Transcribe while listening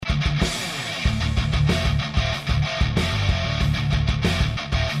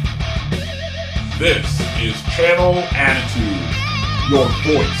This is Channel Attitude. Your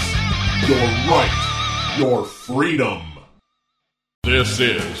voice, your right, your freedom. This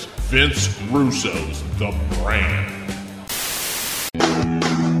is Vince Russo's The Brand.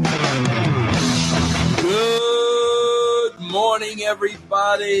 Good morning,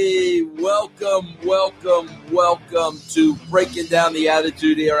 everybody. Welcome to Breaking Down the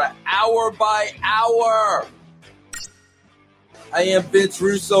Attitude Era, hour by hour. I am Vince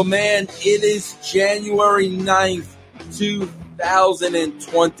Russo, man. It is January 9th,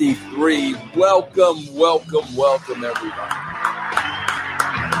 2023. Welcome, everybody.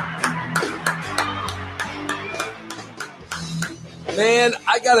 Man,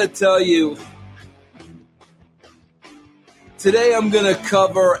 I gotta tell you, today I'm gonna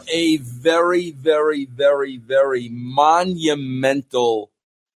cover a very monumental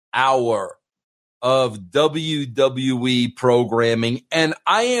hour of WWE programming. And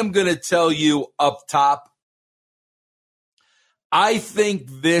I am going to tell you up top, I think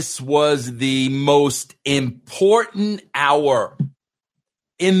this was the most important hour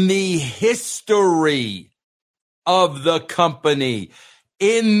in the history of the company.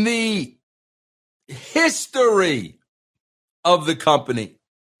 In the history of the company.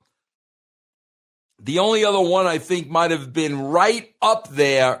 The only other one I think might have been right up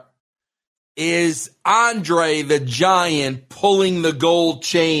there is Andre the Giant pulling the gold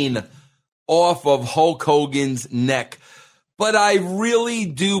chain off of Hulk Hogan's neck. But I really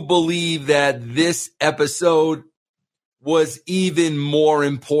do believe that this episode was even more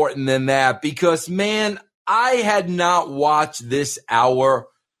important than that because, man, I had not watched this hour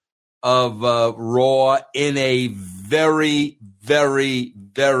of Raw in a very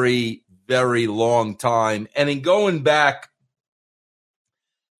long time. And in going back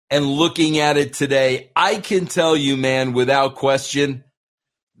and looking at it today, I can tell you, man, without question,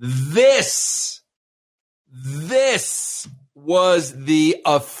 this was the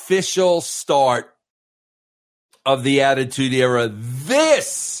official start of the Attitude Era.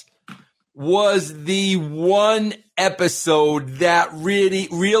 This was the one episode that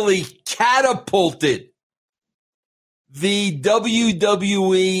really catapulted the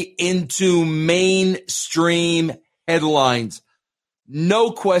WWE into mainstream headlines.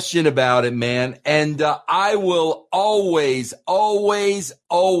 No question about it, man. And I will always,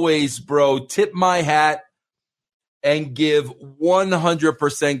 bro, tip my hat and give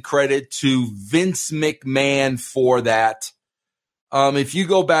 100% credit to Vince McMahon for that. If you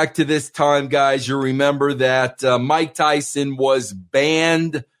go back to this time, guys, you remember that Mike Tyson was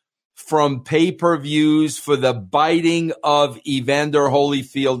banned from pay-per-views for the biting of Evander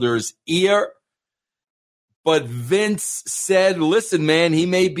Holyfielder's ear. But Vince said, listen, man, he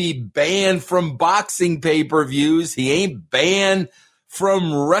may be banned from boxing pay-per-views. He ain't banned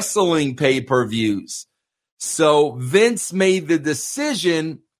from wrestling pay-per-views. So Vince made the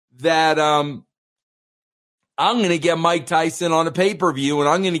decision that I'm going to get Mike Tyson on a pay-per-view, and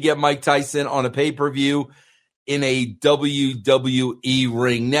I'm going to get Mike Tyson on a pay-per-view in a WWE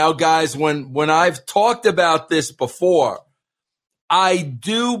ring. Now, guys, when I've talked about this before, I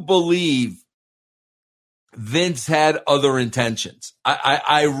do believe Vince had other intentions.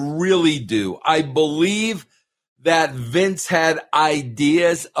 I really do. I believe that Vince had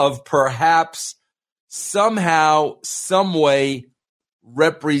ideas of perhaps somehow, some way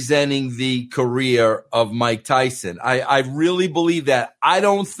representing the career of Mike Tyson. I really believe that. I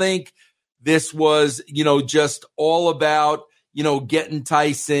don't think this was, just all about, getting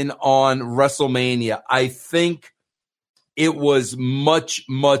Tyson on WrestleMania. I think it was much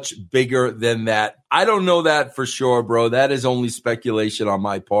bigger than that. I don't know that for sure, bro. That is only speculation on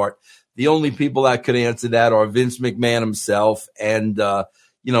my part. The only people that could answer that are Vince McMahon himself and,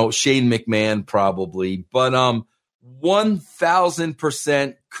 Shane McMahon probably. But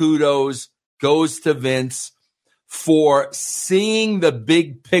 1,000% kudos goes to Vince for seeing the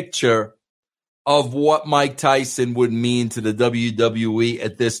big picture of what Mike Tyson would mean to the WWE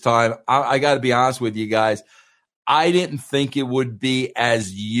at this time. I got to be honest with you guys. I didn't think it would be as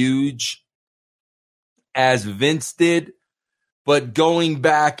huge as Vince did, but going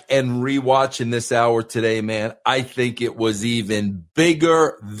back and rewatching this hour today, man, I think it was even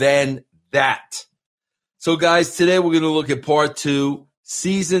bigger than that. So, guys, today we're going to look at part 2,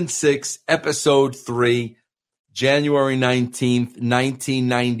 season 6, episode 3, January 19th,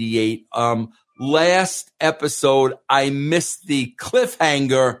 1998. Last episode, I missed the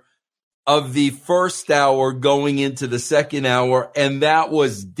cliffhanger of the first hour going into the second hour, and that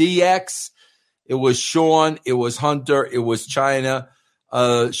was DX. It was Sean. It was Hunter. It was China.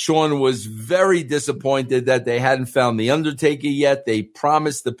 Sean was very disappointed that they hadn't found The Undertaker yet. They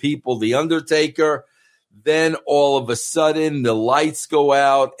promised the people The Undertaker. Then all of a sudden the lights go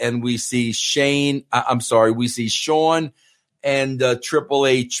out and we see Sean and Triple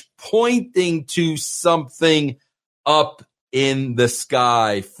H pointing to something up in the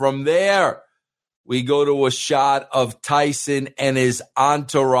sky. From there, we go to a shot of Tyson and his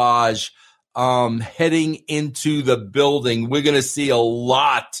entourage heading into the building. We're going to see a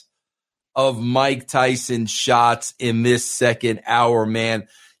lot of Mike Tyson shots in this second hour, man.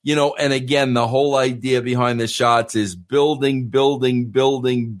 You know, and again, the whole idea behind the shots is building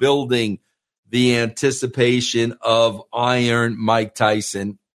the anticipation of Iron Mike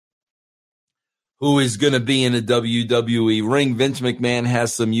Tyson, who is going to be in a WWE ring. Vince McMahon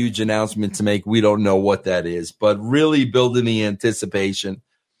has some huge announcement to make. We don't know what that is, but really building the anticipation.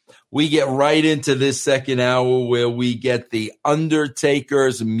 We get right into this second hour where we get the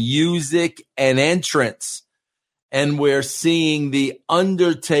Undertaker's music and entrance. And we're seeing the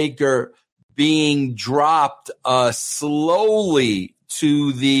Undertaker being dropped slowly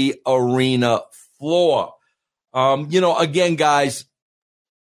to the arena floor. Again, guys,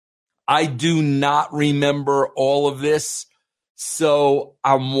 I do not remember all of this. So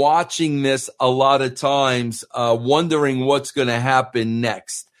I'm watching this a lot of times, wondering what's going to happen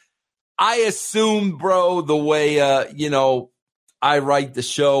next. I assume, bro, the way, I write the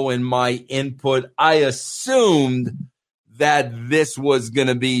show and my input, I assumed that this was going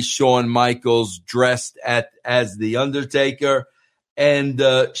to be Shawn Michaels dressed as The Undertaker. And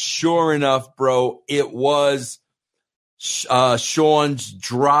sure enough, bro, it was Shawn's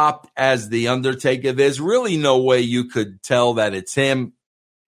dropped as The Undertaker. There's really no way you could tell that it's him.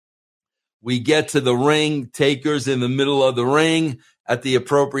 We get to the ring. Taker's in the middle of the ring. At the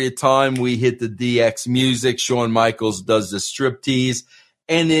appropriate time, we hit the DX music. Shawn Michaels does the striptease.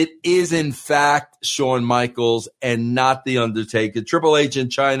 And it is, in fact, Shawn Michaels and not The Undertaker. Triple H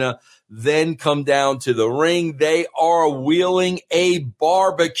and Chyna then come down to the ring. They are wheeling a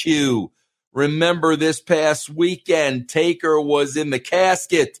barbecue. Remember, this past weekend, Taker was in the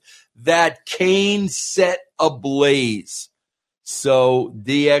casket that Kane set ablaze. So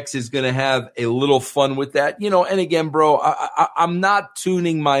DX is going to have a little fun with that. And again, bro, I'm not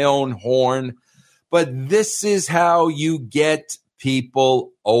tuning my own horn, but this is how you get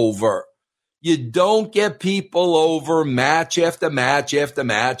people over. You don't get people over match after match after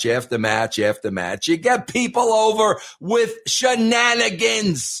match after match after match. You get people over with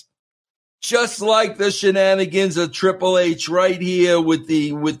shenanigans. Just like the shenanigans of Triple H right here with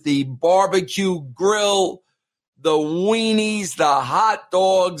the barbecue grill, the weenies, the hot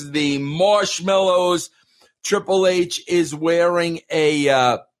dogs, the marshmallows. Triple H is wearing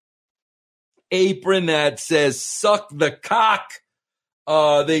a apron that says "suck the cock."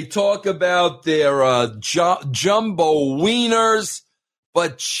 They talk about their jumbo wieners,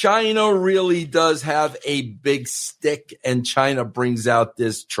 but Chyna really does have a big stick, and Chyna brings out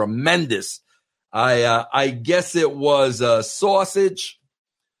this tremendous. I guess it was sausage.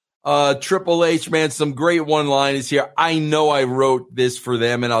 Triple H, man, some great one-liners here. I know I wrote this for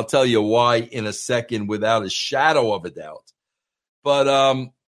them, and I'll tell you why in a second without a shadow of a doubt.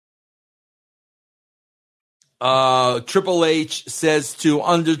 But Triple H says to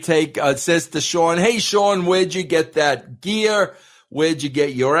says to Shawn, "Hey, Shawn, where'd you get that gear? Where'd you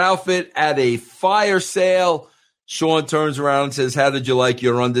get your outfit? At a fire sale." Shawn turns around and says, "How did you like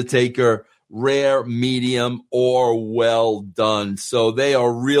your Undertaker? Rare, medium, or well done?" So they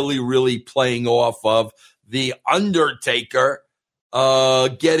are really, really playing off of the Undertaker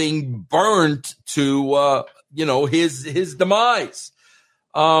getting burnt to his demise.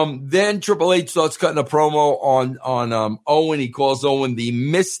 Then Triple H starts cutting a promo on Owen. He calls Owen the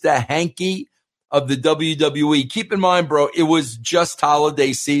Mr. Hanky of the WWE. Keep in mind, bro, it was just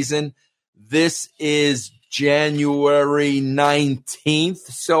holiday season. This is January 19th.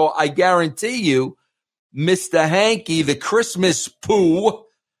 So I guarantee you, Mr. Hanky, the Christmas poo,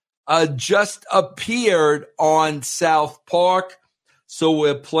 just appeared on South Park. So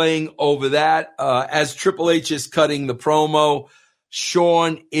we're playing over that. As Triple H is cutting the promo,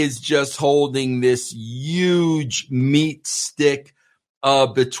 Shawn is just holding this huge meat stick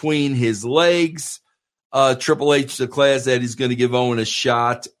between his legs. Triple H declares that he's going to give Owen a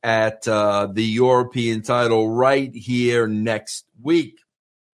shot at the European title right here next week.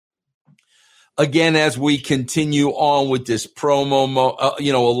 Again, as we continue on with this promo,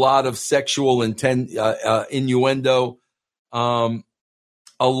 a lot of sexual innuendo, a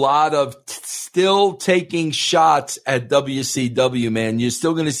lot of still taking shots at WCW, man. You're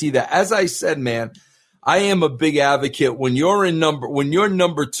still going to see that. As I said, man, I am a big advocate. When you're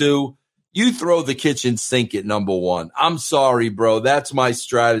number 2, you throw the kitchen sink at number 1. I'm sorry, bro. That's my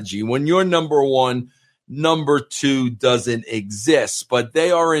strategy. When you're number 1, number 2 doesn't exist. But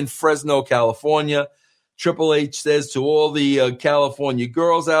they are in Fresno, California. Triple H says to all the California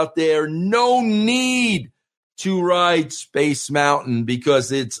girls out there, no need to ride Space Mountain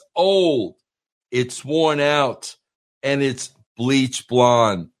because it's old, it's worn out, and it's bleach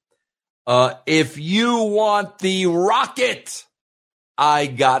blonde. If you want the rocket, I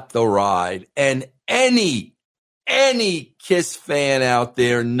got the ride. And any Kiss fan out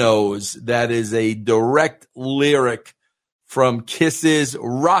there knows that is a direct lyric from Kiss's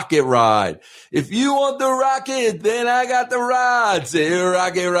Rocket Ride. If you want the rocket, then I got the ride. Say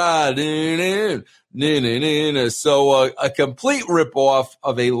rocket ride. So a complete ripoff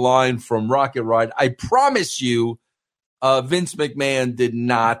of a line from Rocket Ride. I promise you, Vince McMahon did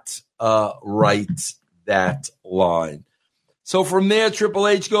not write that line. So from there, Triple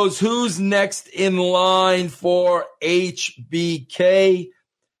H goes, who's next in line for HBK?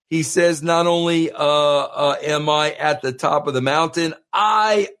 He says, not only am I at the top of the mountain,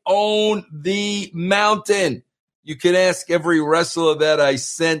 I own the mountain. You can ask every wrestler that I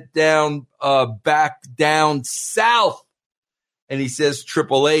sent down back down south. And he says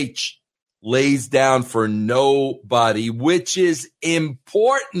Triple H lays down for nobody, which is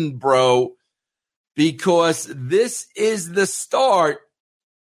important, bro, because this is the start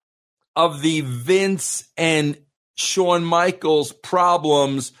of the Vince and Shawn Michaels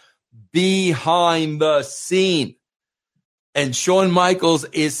problems behind the scene. And Shawn Michaels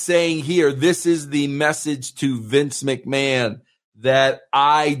is saying here, this is the message to Vince McMahon, that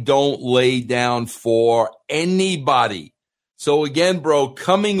I don't lay down for anybody. So again, bro,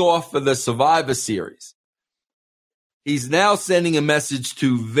 coming off of the Survivor Series, he's now sending a message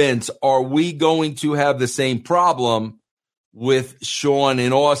to Vince. Are we going to have the same problem with Shawn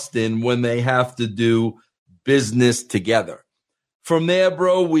and Austin when they have to do business together? From there,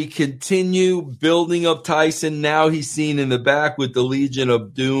 bro, we continue building up Tyson. Now he's seen in the back with the Legion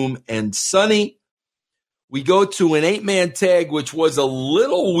of Doom and Sonny. We go to an 8-man tag, which was a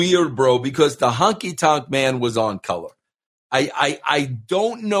little weird, bro, because the Honky Tonk Man was on color. I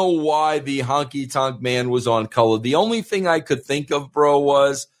don't know why the Honky Tonk Man was on color. The only thing I could think of, bro,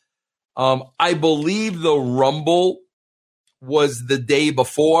 was I believe the Rumble was the day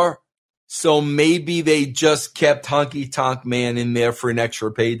before. So maybe they just kept Honky Tonk Man in there for an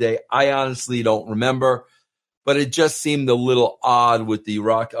extra payday. I honestly don't remember, but it just seemed a little odd with the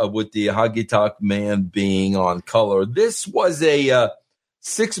Honky Tonk Man being on color. This was a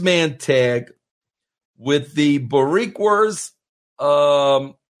 6-man tag with the Boricuas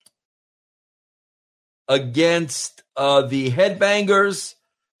against the Headbangers,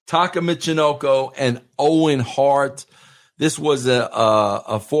 Taka Michinoku, and Owen Hart. This was a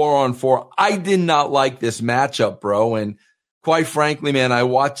 4-on-4. I did not like this matchup, bro. And quite frankly, man, I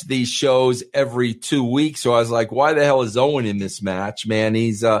watch these shows every 2 weeks. So I was like, why the hell is Owen in this match, man?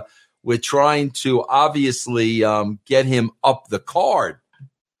 We're trying to obviously get him up the card.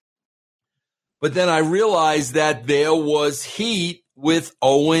 But then I realized that there was heat with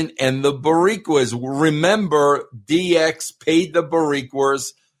Owen and the Boricuas. Remember, DX paid the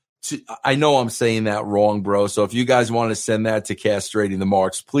Boricuas. I know I'm saying that wrong, bro. So if you guys want to send that to Castrating the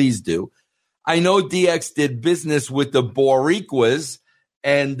Marks, please do. I know DX did business with the Boricuas,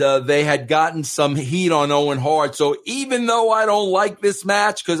 and they had gotten some heat on Owen Hart. So even though I don't like this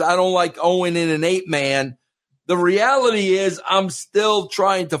match because I don't like Owen in an 8-man, the reality is I'm still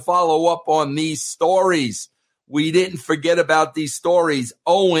trying to follow up on these stories. We didn't forget about these stories.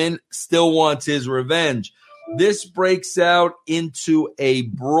 Owen still wants his revenge. This breaks out into a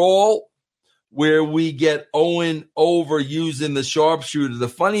brawl where we get Owen over using the sharpshooter. The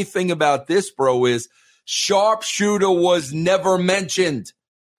funny thing about this, bro, is sharpshooter was never mentioned.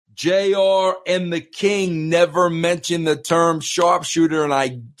 JR and the King never mentioned the term sharpshooter, and I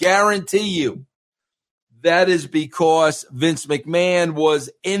guarantee you that is because Vince McMahon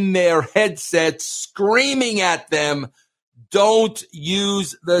was in their headsets screaming at them, don't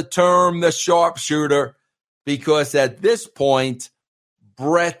use the term the sharpshooter, because at this point,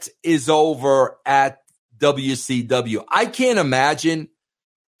 Brett is over at WCW. I can't imagine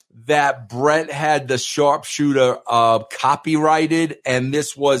that Brett had the sharpshooter copyrighted, and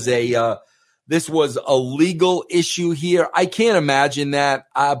this was a legal issue here. I can't imagine that.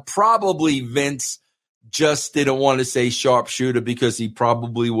 Probably Vince just didn't want to say sharpshooter because he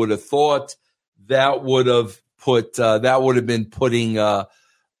probably would have thought that would have been putting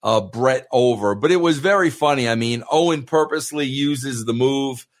Brett over. But it was very funny. I mean, Owen purposely uses the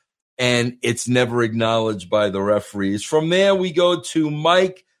move, and it's never acknowledged by the referees. From there, we go to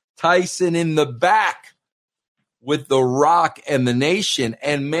Mike Tyson in the back with The Rock and the Nation.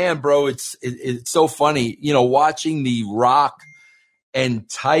 And man, bro, it's so funny, watching The Rock and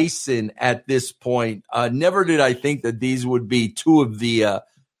Tyson at this point. Never did I think that these would be two of the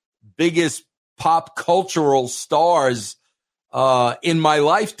biggest pop cultural stars in my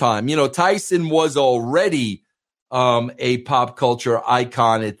lifetime. Tyson was already a pop culture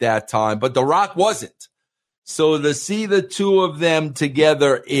icon at that time, but The Rock wasn't. So to see the two of them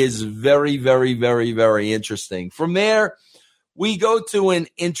together is very, very, very, very interesting. From there, we go to an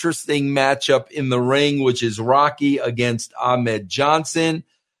interesting matchup in the ring, which is Rocky against Ahmed Johnson.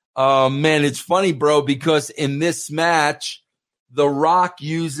 Man, it's funny, bro, because in this match, The Rock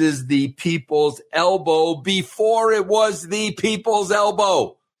uses the people's elbow before it was the people's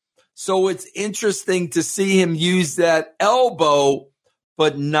elbow. So it's interesting to see him use that elbow,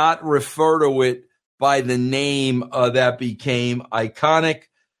 but not refer to it by the name that became iconic.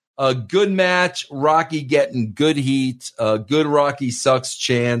 A good match, Rocky getting good heat, good Rocky sucks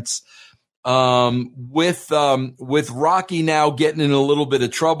chance. With Rocky now getting in a little bit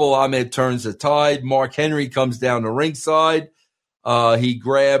of trouble, Ahmed turns the tide. Mark Henry comes down the ringside. He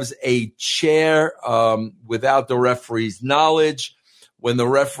grabs a chair without the referee's knowledge. When the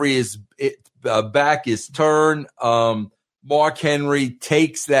referee's back is turned, Mark Henry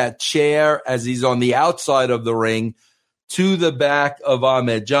takes that chair as he's on the outside of the ring to the back of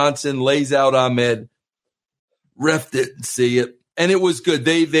Ahmed Johnson, lays out Ahmed. Ref didn't see it, and it was good.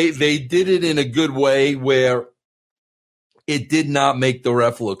 They did it in a good way where it did not make the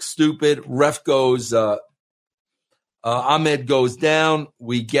ref look stupid. Ref goes, Ahmed goes down.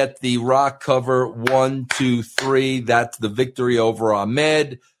 We get the Rock cover, 1, 2, 3. That's the victory over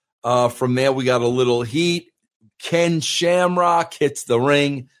Ahmed. From there, we got a little heat. Ken Shamrock hits the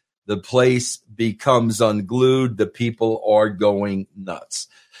ring. The place becomes unglued. The people are going nuts.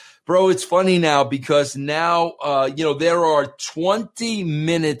 Bro, it's funny now because now, there are 20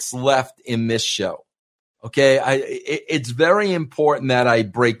 minutes left in this show. Okay, it's very important that I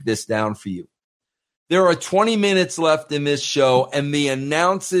break this down for you. There are 20 minutes left in this show, and the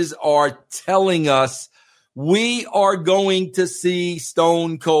announcers are telling us we are going to see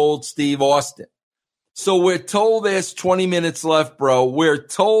Stone Cold Steve Austin. So we're told there's 20 minutes left, bro. We're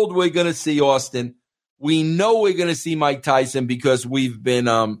told we're going to see Austin. We know we're going to see Mike Tyson because we've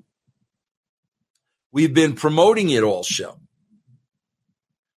been promoting it all show.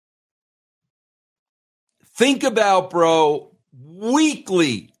 Think about, bro,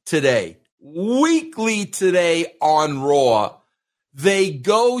 weekly today on Raw, they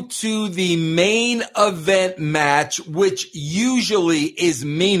go to the main event match, which usually is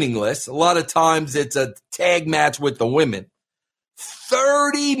meaningless. A lot of times it's a tag match with the women.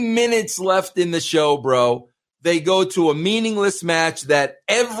 30 minutes left in the show, bro. They go to a meaningless match that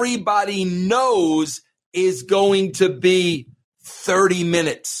everybody knows is going to be 30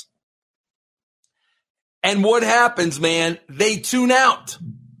 minutes. And what happens, man? They tune out.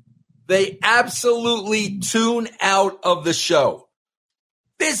 They absolutely tune out of the show.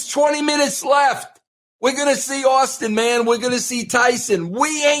 There's 20 minutes left. We're going to see Austin, man. We're going to see Tyson.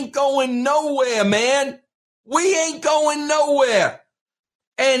 We ain't going nowhere, man. We ain't going nowhere.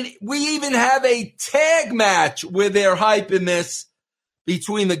 And we even have a tag match where they're hyping this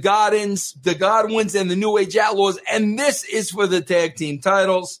between the Godwins and the New Age Outlaws. And this is for the tag team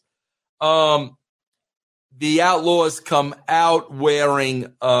titles. The Outlaws come out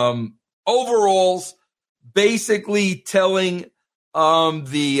wearing overalls, basically telling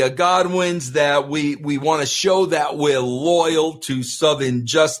the Godwins that we want to show that we're loyal to Southern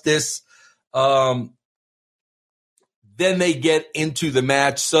Justice. Then they get into the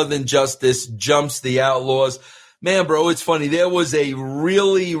match. Southern Justice jumps the Outlaws. Man, bro, it's funny. There was a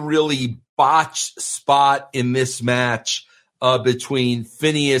really, really botched spot in this match between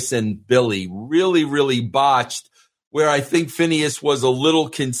Phineas and Billy. Really, really botched, where I think Phineas was a little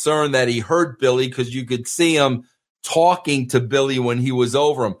concerned that he hurt Billy because you could see him talking to Billy when he was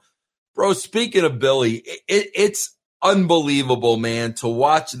over him. Bro, speaking of Billy, it's unbelievable, man, to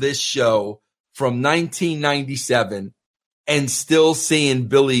watch this show from 1997 and still seeing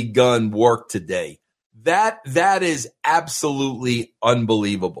Billy Gunn work today. That is absolutely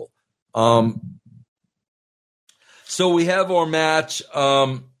unbelievable. So we have our match.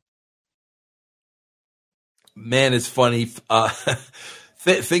 Man, it's funny.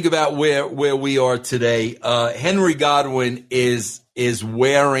 Think about where we are today. Henry Godwin is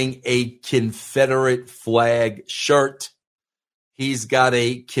wearing a Confederate flag shirt. He's got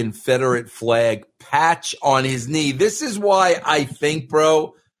a Confederate flag patch on his knee. This is why I think,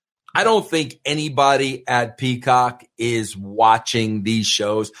 bro, I don't think anybody at Peacock is watching these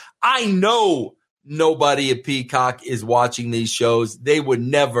shows. I know nobody at Peacock is watching these shows. They would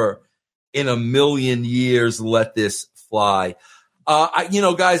never in a million years let this fly.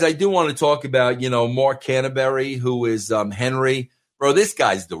 Guys, I do want to talk about, Mark Canterbury, who is Henry. Bro, this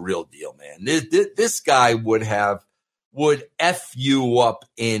guy's the real deal, man. This guy would F you up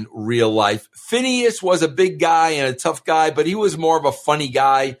in real life. Phineas was a big guy and a tough guy, but he was more of a funny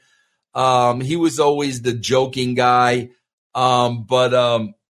guy. He was always the joking guy.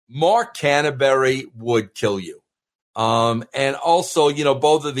 But Mark Canterbury would kill you. And also,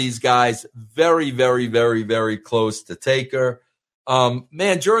 both of these guys, very, very, very, very close to Taker.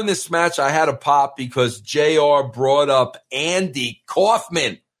 Man, during this match, I had a pop because JR brought up Andy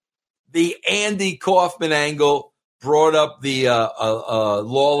Kaufman. The Andy Kaufman angle brought up the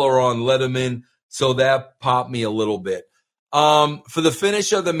Lawler on Letterman, so that popped me a little bit. For the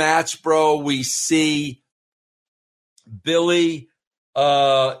finish of the match, bro, we see Billy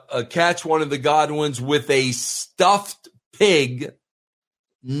catch one of the Godwins with a stuffed pig,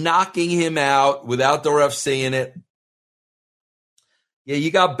 knocking him out without the ref seeing it. Yeah,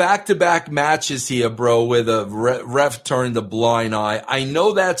 you got back-to-back matches here, bro, where the ref turned a blind eye. I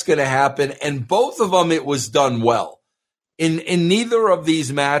know that's going to happen, and both of them, it was done well. In neither of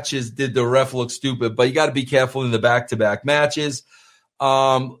these matches did the ref look stupid, but you got to be careful in the back-to-back matches.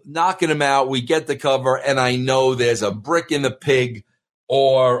 Knocking him out, we get the cover, and I know there's a brick in the pig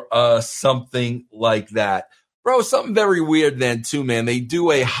or something like that. Bro, something very weird then, too, man. They do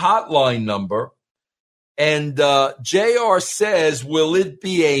a hotline number. And JR says, will it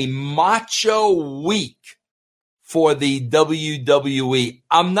be a macho week for the WWE?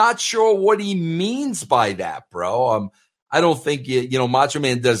 I'm not sure what he means by that, bro. I don't think, Macho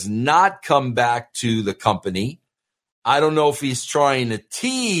Man does not come back to the company. I don't know if he's trying to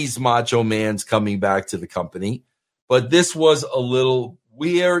tease Macho Man's coming back to the company. But this was a little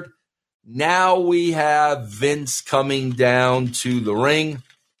weird. Now we have Vince coming down to the ring.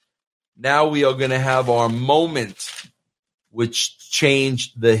 Now we are going to have our moment, which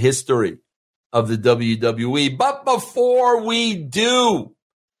changed the history of the WWE. But before we do,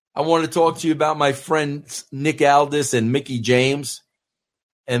 I want to talk to you about my friends Nick Aldis and Mickey James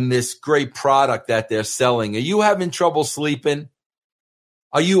and this great product that they're selling. Are you having trouble sleeping?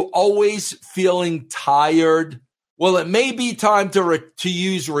 Are you always feeling tired? Well, it may be time to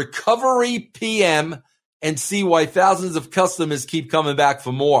use Recovery PM and see why thousands of customers keep coming back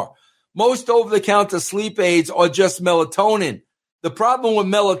for more. Most over-the-counter sleep aids are just melatonin. The problem with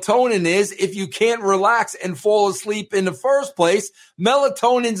melatonin is if you can't relax and fall asleep in the first place,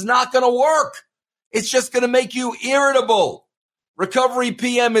 melatonin's not going to work. It's just going to make you irritable. Recovery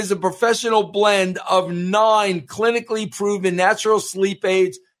PM is a professional blend of 9 clinically proven natural sleep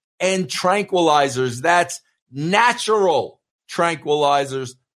aids and tranquilizers. That's natural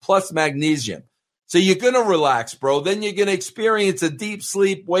tranquilizers plus magnesium. So you're going to relax, bro. Then you're going to experience a deep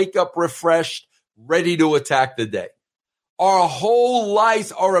sleep, wake up refreshed, ready to attack the day. Our whole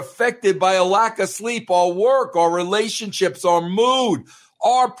lives are affected by a lack of sleep, our work, our relationships, our mood,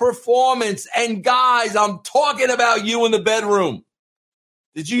 our performance. And guys, I'm talking about you in the bedroom.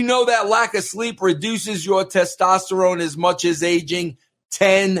 Did you know that lack of sleep reduces your testosterone as much as aging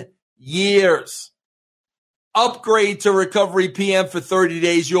 10 years? Upgrade to Recovery PM for 30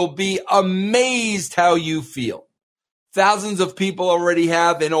 days. You'll be amazed how you feel. Thousands of people already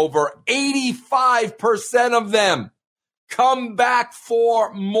have, and over 85% of them come back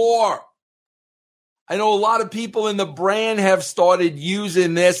for more. I know a lot of people in the brand have started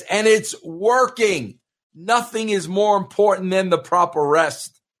using this, and it's working. Nothing is more important than the proper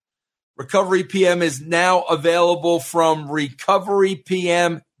rest. Recovery PM is now available from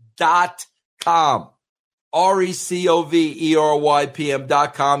recoverypm.com.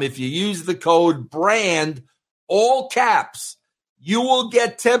 RECOVERYPM.com. If you use the code BRAND, all caps, you will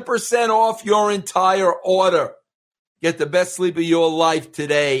get 10% off your entire order. Get the best sleep of your life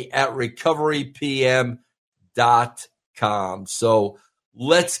today at recoverypm.com. So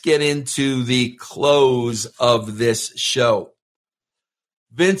let's get into the close of this show.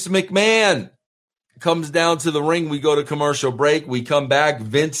 Vince McMahon comes down to the ring. We go to commercial break. We come back.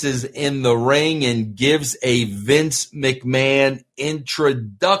 Vince is in the ring and gives a Vince McMahon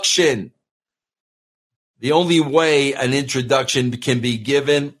introduction. The only way an introduction can be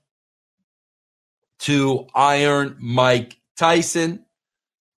given to Iron Mike Tyson.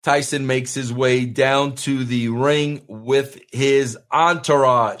 Tyson makes his way down to the ring with his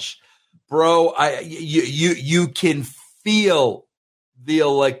entourage. Bro, you can feel the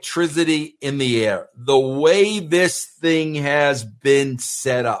electricity in the air. The way this thing has been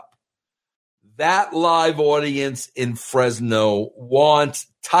set up. that live audience in Fresno wants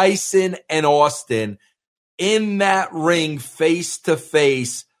Tyson and Austin in that ring face to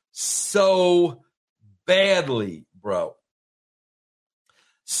face so badly, bro.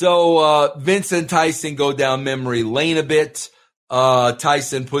 So Vince and Tyson go down memory lane a bit.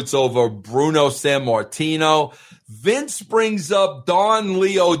 Tyson puts over Bruno Sammartino. Vince brings up Don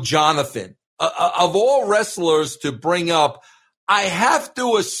Leo Jonathan. Of all wrestlers to bring up, I have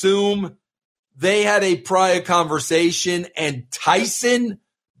to assume they had a prior conversation and Tyson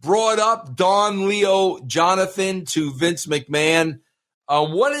brought up Don Leo Jonathan to Vince McMahon.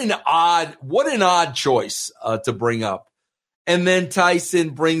 What an odd choice to bring up. And then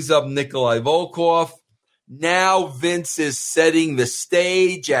Tyson brings up Nikolai Volkov. Now Vince is setting the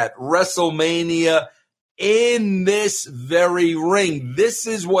stage at WrestleMania in this very ring. This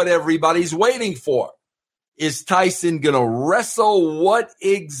is what everybody's waiting for. Is Tyson going to wrestle? What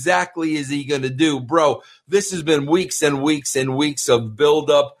exactly is he going to do? Bro, this has been weeks and weeks and weeks of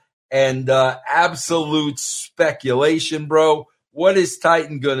buildup and absolute speculation, bro. What is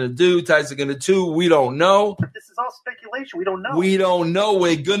Tyson going to do? Tyson going to do? We don't know. This is all speculation. We don't know. We don't know.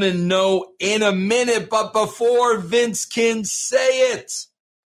 We're going to know in a minute. But before Vince can say it,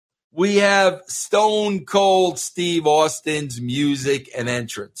 we have Stone Cold Steve Austin's music and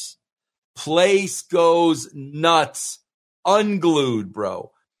entrance. Place goes nuts. Unglued,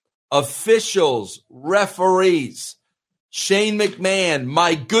 bro. Officials, referees, Shane McMahon,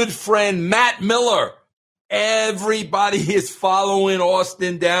 my good friend Matt Miller. Everybody is following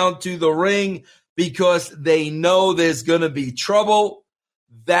Austin down to the ring because they know there's going to be trouble.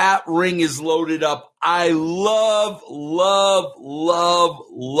 That ring is loaded up. I love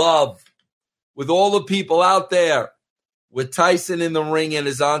with all the people out there. With Tyson in the ring and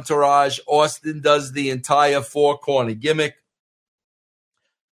his entourage, Austin does the entire four-corner gimmick.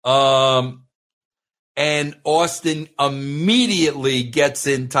 And Austin immediately gets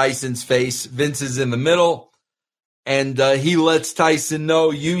in Tyson's face. Vince is in the middle. And he lets Tyson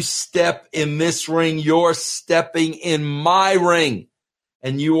know, you step in this ring, you're stepping in my ring.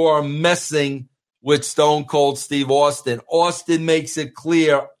 And you are messing with Stone Cold Steve Austin. Austin makes it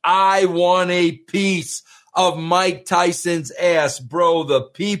clear, I want a piece of Mike Tyson's ass. Bro, the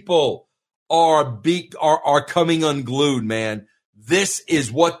people are coming unglued, man. This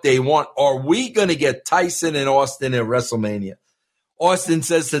is what they want. Are we going to get Tyson and Austin at WrestleMania? Austin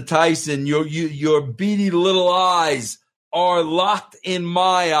says to Tyson, your beady little eyes are locked in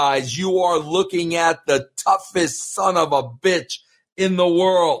my eyes. You are looking at the toughest son of a bitch in the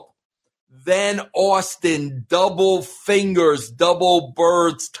world. Then Austin double fingers, double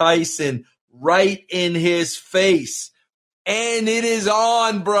birds Tyson right in his face. And it is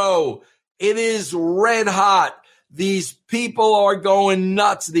on, bro. It is red hot. These people are going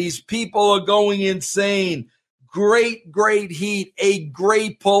nuts. These people are going insane. Great heat. A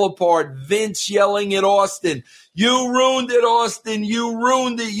great pull apart. Vince yelling at Austin. You ruined it, Austin. You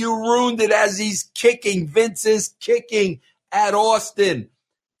ruined it. You ruined it as he's kicking. Vince is kicking at Austin.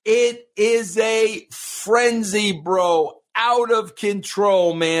 It is a frenzy, bro. Out of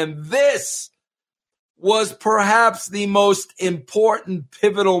control, man. This was perhaps the most important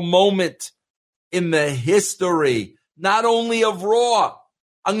pivotal moment in the history, not only of Raw.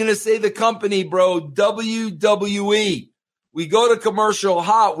 I'm going to say the company, bro, WWE. We go to commercial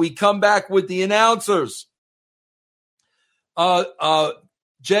hot. We come back with the announcers.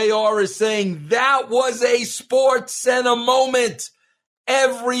 JR is saying that was a Sports Center moment.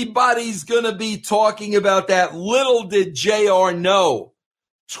 Everybody's going to be talking about that. Little did JR know,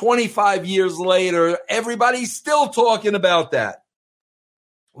 25 years later, everybody's still talking about that.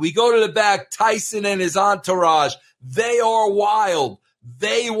 We go to the back, Tyson and his entourage. They are wild.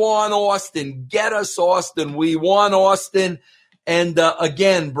 They want Austin. Get us Austin. We want Austin. And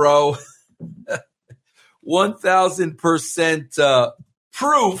again, bro, 1,000%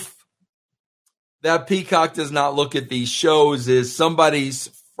 proof that Peacock does not look at these shows is somebody's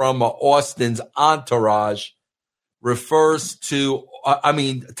from Austin's entourage refers to,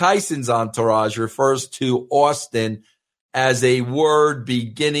 Tyson's entourage refers to Austin as a word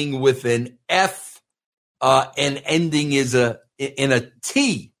beginning with an F and ending in a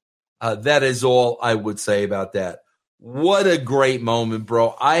T. That is all I would say about that. What a great moment,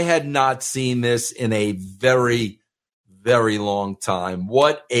 bro. I had not seen this in a very, very long time.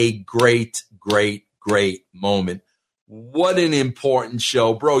 What a great moment. What an important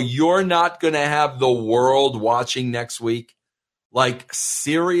show. Bro, you're not going to have the world watching next week. Like,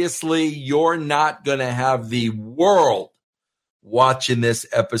 seriously, you're not going to have the world watching this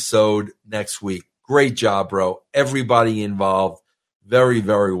episode next week. Great job, bro. Everybody involved. Very,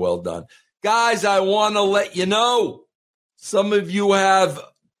 very well done. Guys, I want to let you know, some of you have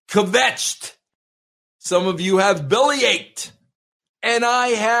kvetched. Some of you have bellyached. And I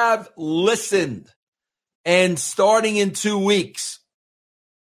have listened. And starting in 2 weeks,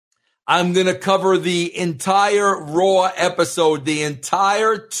 I'm going to cover the entire Raw episode, the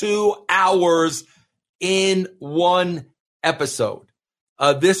entire 2 hours in one episode.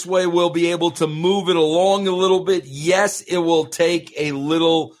 This way we'll be able to move it along a little bit. Yes, it will take a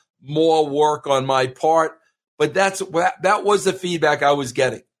little more work on my part, but that was the feedback I was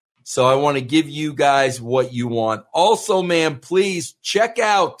getting. So I want to give you guys what you want. Also, man, please check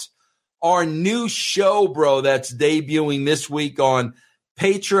out our new show, bro, that's debuting this week on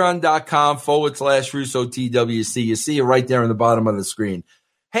patreon.com/Russo TWC. You see it right there on the bottom of the screen.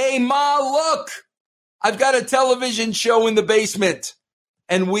 Hey, Ma, look, I've got a television show in the basement,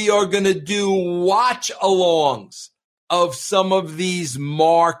 and we are going to do watch-alongs of some of these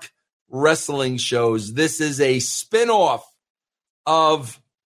Mark wrestling shows. This is a spinoff of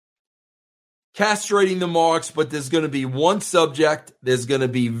Castrating the Marks, but there's going to be one subject. There's going to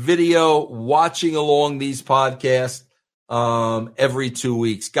be video watching along these podcasts every 2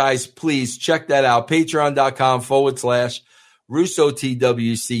 weeks. Guys, please check that out. Patreon.com/Russo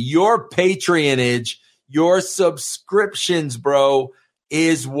TWC. Your patronage, your subscriptions, bro,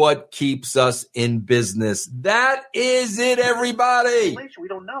 is what keeps us in business. That is it, everybody. We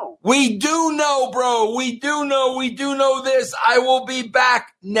don't know. We do know, bro. We do know this. I will be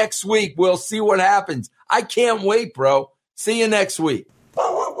back next week. We'll see what happens. I can't wait, bro. See you next week.